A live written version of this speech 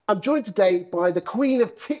I'm joined today by the queen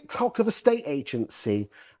of TikTok of estate agency,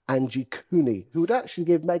 Angie Cooney, who would actually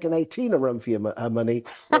give Megan 18 a run for her money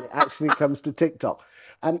when it actually comes to TikTok.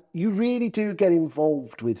 You really do get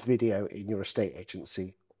involved with video in your estate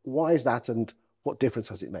agency. Why is that, and what difference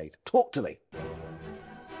has it made? Talk to me.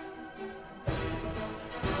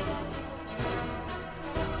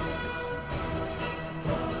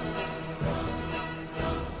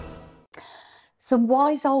 Some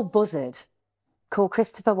wise old buzzard called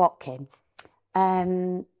Christopher Watkin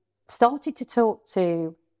started to talk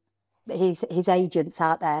to his agents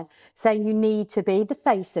out there, saying you need to be the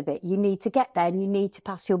face of it. You need to get there and you need to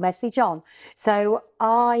pass your message on. So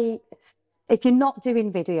if you're not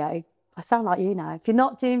doing video, I sound like you now, if you're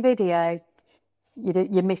not doing video,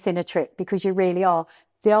 you're missing a trick, because you really are.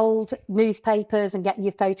 The old newspapers and getting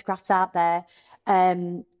your photographs out there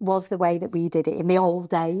was the way that we did it in the old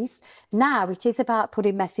days. Now it is about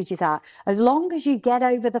putting messages out. As long as you get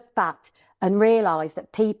over the fact and realise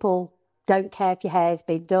that people don't care if your hair's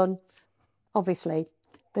been done, obviously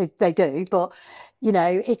they do, but you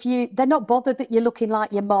know, they're not bothered that you're looking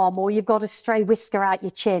like your mom or you've got a stray whisker out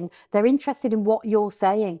your chin. They're interested in what you're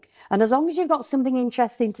saying. And as long as you've got something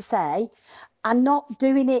interesting to say and not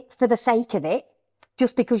doing it for the sake of it,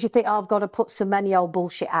 just because you think, oh, I've got to put some any old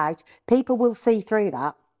bullshit out, people will see through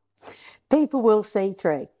that. People will see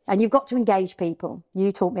through. And you've got to engage people.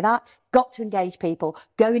 You taught me that. Got to engage people.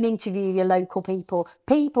 Go and interview your local people.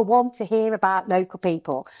 People want to hear about local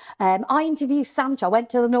people. I interviewed Santa. I went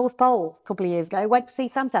to the North Pole a couple of years ago. Went to see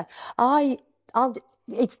Santa.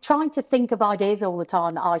 It's trying to think of ideas all the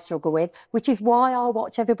time that I struggle with, which is why I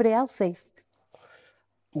watch everybody else's.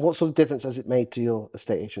 What sort of difference has it made to your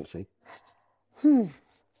estate agency? People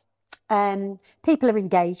are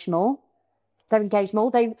engaged more. They're engaged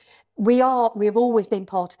more. We've always been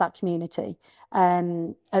part of that community,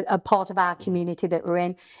 a part of our community that we're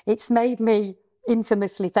in. It's made me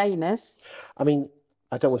infamously famous. I mean,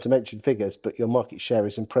 I don't want to mention figures, but your market share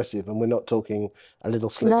is impressive, and we're not talking a little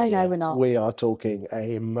sliver. No, we're not. We are talking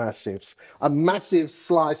a massive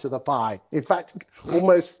slice of the pie. In fact,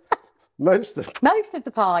 almost most of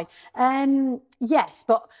the pie. Yes,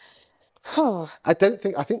 but. I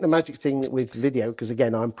think the magic thing with video, because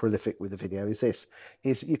again, I'm prolific with the video, is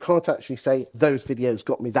you can't actually say those videos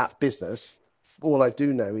got me that business. All I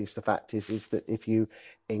do know is the fact is that if you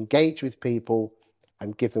engage with people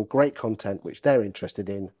and give them great content, which they're interested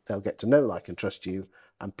in, they'll get to know, like, and trust you,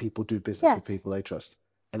 and people do business with people they trust.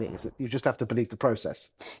 And you just have to believe the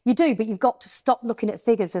process. You do, but you've got to stop looking at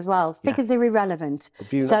figures as well. Figures are irrelevant.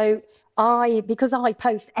 So because I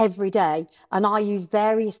post every day and I use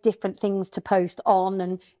various different things to post on,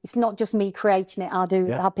 and it's not just me creating it, I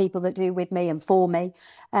have people that do with me and for me.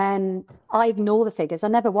 And I ignore the figures. I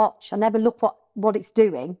never watch. I never look what it's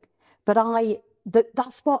doing. But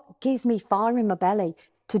that's what gives me fire in my belly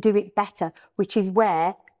to do it better, which is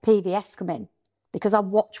where PVS come in. Because I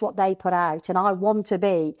watch what they put out and I want to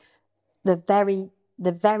be the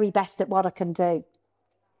very best at what I can do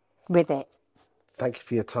with it. Thank you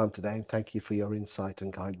for your time today, and thank you for your insight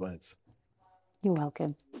and kind words. You're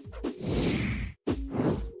welcome.